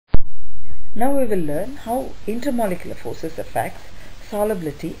Now we will learn how intermolecular forces affects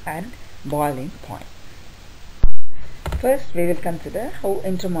solubility and boiling point. First, we will consider how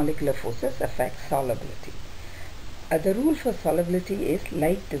intermolecular forces affect solubility. The rule for solubility is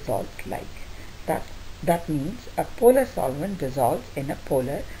like dissolves like. That means a polar solvent dissolves a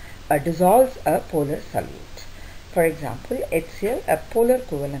polar solute. For example, HCl, a polar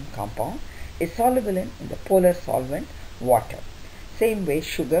covalent compound, is soluble in the polar solvent water. Same way,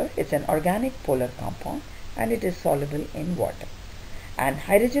 sugar is an organic polar compound and it is soluble in water. And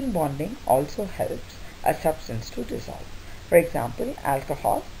hydrogen bonding also helps a substance to dissolve. For example,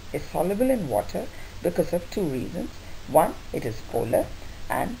 alcohol is soluble in water because of two reasons. One, it is polar,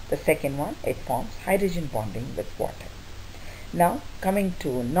 and the second one, it forms hydrogen bonding with water. Now, coming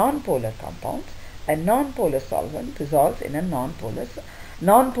to non-polar compounds, a non-polar solvent dissolves in a non-polar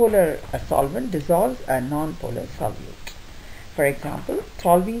solvent dissolves a non-polar solute. For example,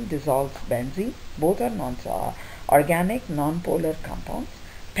 toluene dissolves benzene. Both are organic non-polar compounds.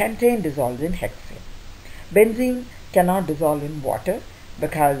 Pentane dissolves in hexane. Benzene cannot dissolve in water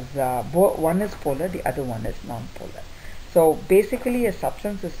because one is polar, the other one is non-polar. So basically, a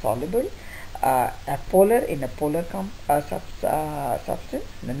substance is soluble, a polar in a polar substance,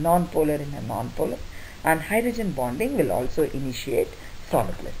 a non-polar in a non-polar, and hydrogen bonding will also initiate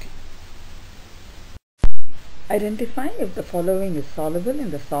solubility. Identify if the following is soluble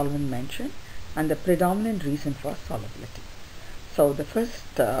in the solvent mentioned and the predominant reason for solubility. So the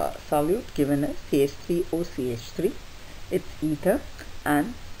first solute given is CH3OCH3. It's ether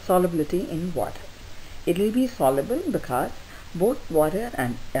and solubility in water. It will be soluble because both water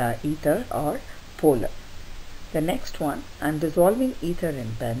and ether are polar. The next one, I'm dissolving ether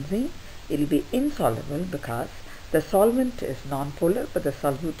in benzene. It will be insoluble because the solvent is non-polar but the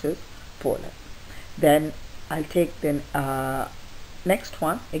solute is polar. Then I'll take next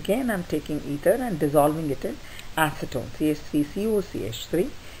one, again I'm taking ether and dissolving it in acetone, CH3COCH3.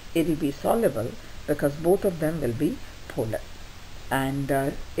 It will be soluble because both of them will be polar. And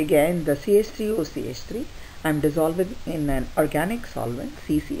again the CH3OCH3 I'm dissolving in an organic solvent,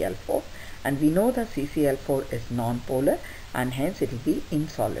 CCl4, and we know that CCl4 is non-polar and hence it will be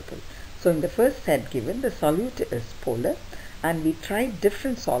insoluble. So in the first set given, the solute is polar, and we tried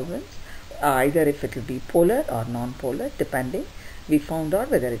different solvents, either if it will be polar or non-polar, depending. We found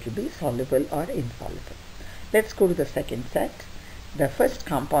out whether it will be soluble or insoluble. Let's go to the second set. The first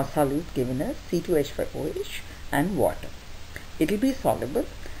compound solute given is C2H5OH and water. It will be soluble.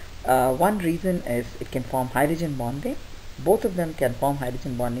 One reason is it can form hydrogen bonding. Both of them can form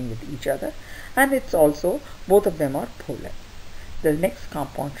hydrogen bonding with each other, and it's also both of them are polar. The next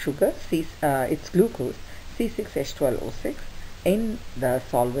compound, sugar, it's glucose, C6H12O6. In the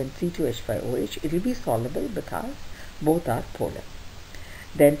solvent C2H5OH, it will be soluble because both are polar.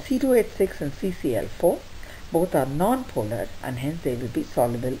 Then C2H6 and CCl4, both are non-polar and hence they will be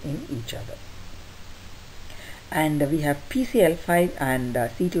soluble in each other. And we have PCl5 and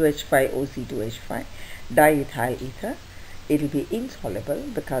C2H5OC2H5 diethyl ether. It will be insoluble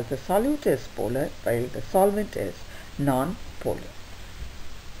because the solute is polar while the solvent is non-polar.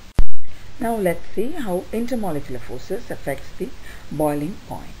 Now let's see how intermolecular forces affects the boiling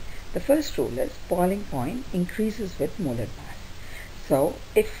point. The first rule is boiling point increases with molar mass. So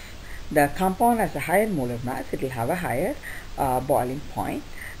if the compound has a higher molar mass, it will have a higher boiling point.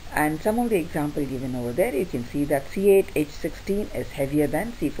 And some of the example given over there, you can see that C8H16 is heavier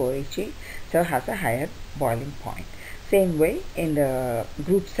than C4H8, so has a higher boiling point. Same way in the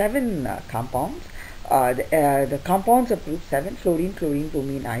group 7 compounds, the compounds of group 7, fluorine, chlorine,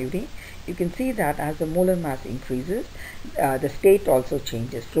 bromine, iodine, you can see that as the molar mass increases, the state also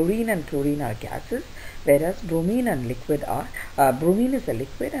changes. Fluorine and chlorine are gases, whereas bromine and liquid are, bromine is a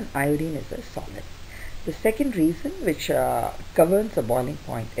liquid and iodine is a solid. The second reason which governs the boiling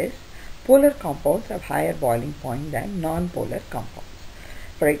point is polar compounds have higher boiling point than non-polar compounds.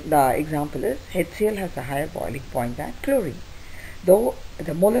 For the example is HCl has a higher boiling point than chlorine. Though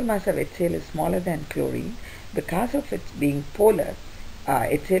the molar mass of HCl is smaller than chlorine, because of its being polar,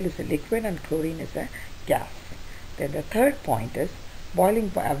 HCl is a liquid and chlorine is a gas. Then the third point is boiling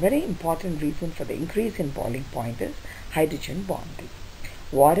point. A very important reason for the increase in boiling point is hydrogen bonding.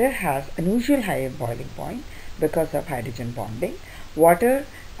 Water has unusual higher boiling point because of hydrogen bonding. Water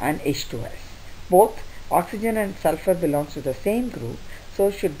and H2S. Both oxygen and sulfur belongs to the same group,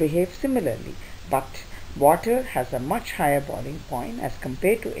 so should behave similarly. But water has a much higher boiling point as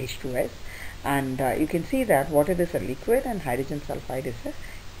compared to H2S, and you can see that water is a liquid and hydrogen sulfide is a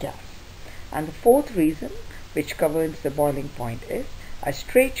gas. And the fourth reason which governs the boiling point is a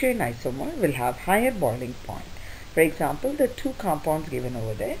straight chain isomer will have higher boiling point. For example, the two compounds given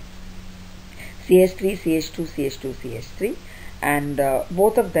over there, CH3, CH2, CH2, CH3, and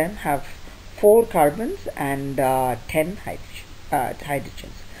both of them have 4 carbons and 10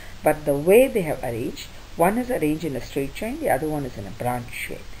 hydrogens. But the way they have arranged, one is arranged in a straight chain, the other one is in a branch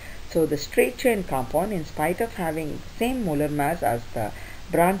chain. So the straight chain compound, in spite of having same molar mass as the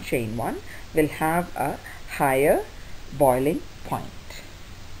branch chain one, will have a higher boiling point.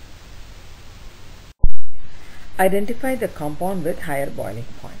 Identify the compound with higher boiling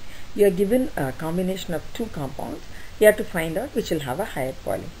point. You are given a combination of 2 compounds. You have to find out which will have a higher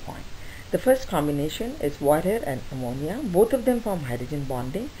boiling point. The first combination is water and ammonia. Both of them form hydrogen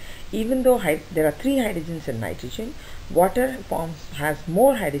bonding. Even though there are 3 hydrogens in nitrogen, water has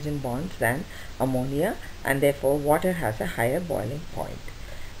more hydrogen bonds than ammonia, and therefore water has a higher boiling point.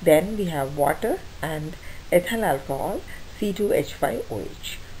 Then we have water and ethyl alcohol,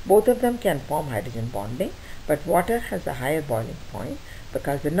 C2H5OH. Both of them can form hydrogen bonding, but water has a higher boiling point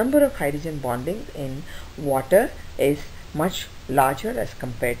because the number of hydrogen bondings in water is much larger as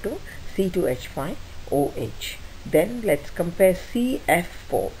compared to C2H5OH. Then let's compare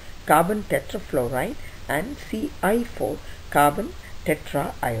CF4, carbon tetrafluoride, and CI4, carbon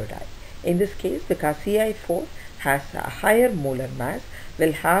tetraiodide. In this case, because CI4 has a higher molar mass,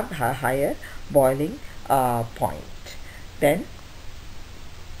 will have a higher boiling point. Then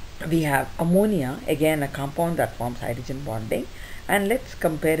we have ammonia, again a compound that forms hydrogen bonding, and let's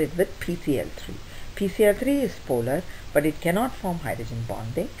compare it with PCl3. PCl3 is polar, but it cannot form hydrogen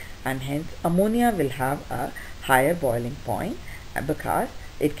bonding, and hence ammonia will have a higher boiling point because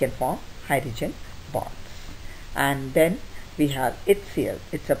it can form hydrogen bonds. And then we have HCl.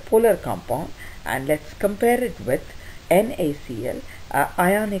 It's a polar compound, and let's compare it with NaCl, a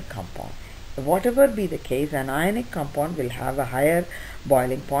ionic compound. Whatever be the case, an ionic compound will have a higher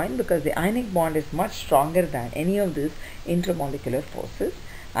boiling point because the ionic bond is much stronger than any of these intermolecular forces,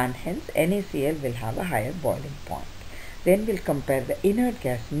 and hence NaCl will have a higher boiling point. Then we'll compare the inert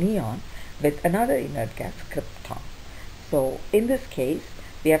gas neon with another inert gas krypton. So in this case,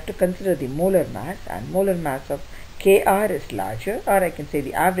 we have to consider the molar mass, and molar mass of Kr is larger, or I can say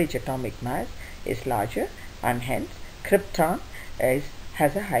the average atomic mass is larger, and hence krypton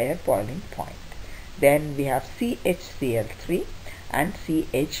has a higher boiling point. Then we have CHCl3 and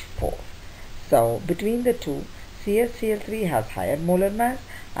CH4. So between the two, CHCl3 has higher molar mass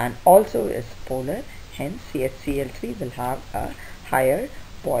and also is polar, hence CHCl3 will have a higher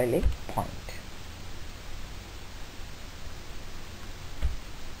boiling point.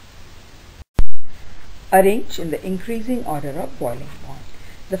 Arrange in the increasing order of boiling point.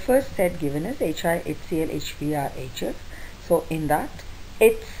 The first set given is HI, HCl, HBr, HF. So in that,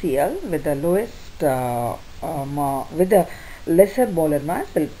 HCl with the lowest with the lesser molar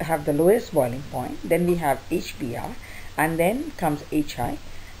mass will have the lowest boiling point. Then we have HBr, and then comes HI,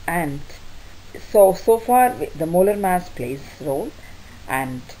 and so far the molar mass plays role,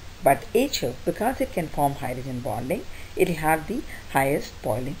 but HF, because it can form hydrogen bonding, it will have the highest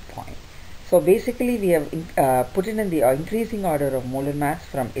boiling point. So basically we have put it in the increasing order of molar mass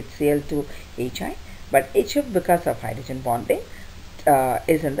from HCl to HI, but HF, because of hydrogen bonding,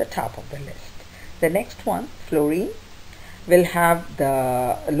 is in the top of the list. The next one, fluorine, will have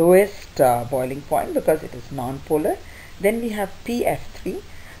the lowest boiling point because it is non-polar. Then we have PF3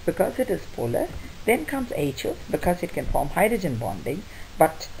 because it is polar. Then comes HF because it can form hydrogen bonding,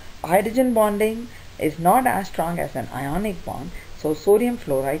 but hydrogen bonding is not as strong as an ionic bond, so sodium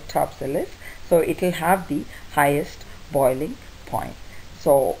fluoride tops the list, so it will have the highest boiling point.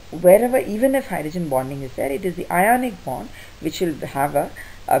 So wherever, even if hydrogen bonding is there, it is the ionic bond which will have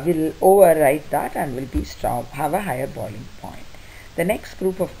will override that and will be strong, have a higher boiling point. The next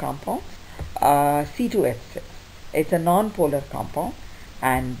group of compounds, C2H6. It's a non-polar compound,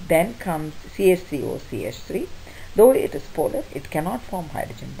 and then comes CH3O, CH3. Though it is polar, it cannot form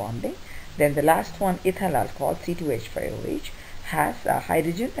hydrogen bonding. Then the last one, ethyl alcohol, C2H5OH, has a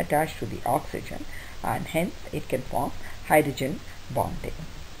hydrogen attached to the oxygen, and hence it can form hydrogen bonding,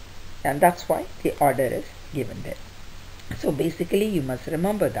 and that's why the order is given there. So basically you must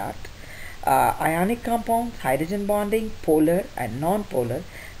remember that ionic compounds, hydrogen bonding, polar and non-polar,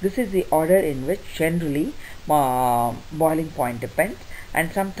 this is the order in which generally boiling point depends,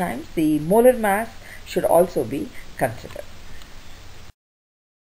 and sometimes the molar mass should also be considered.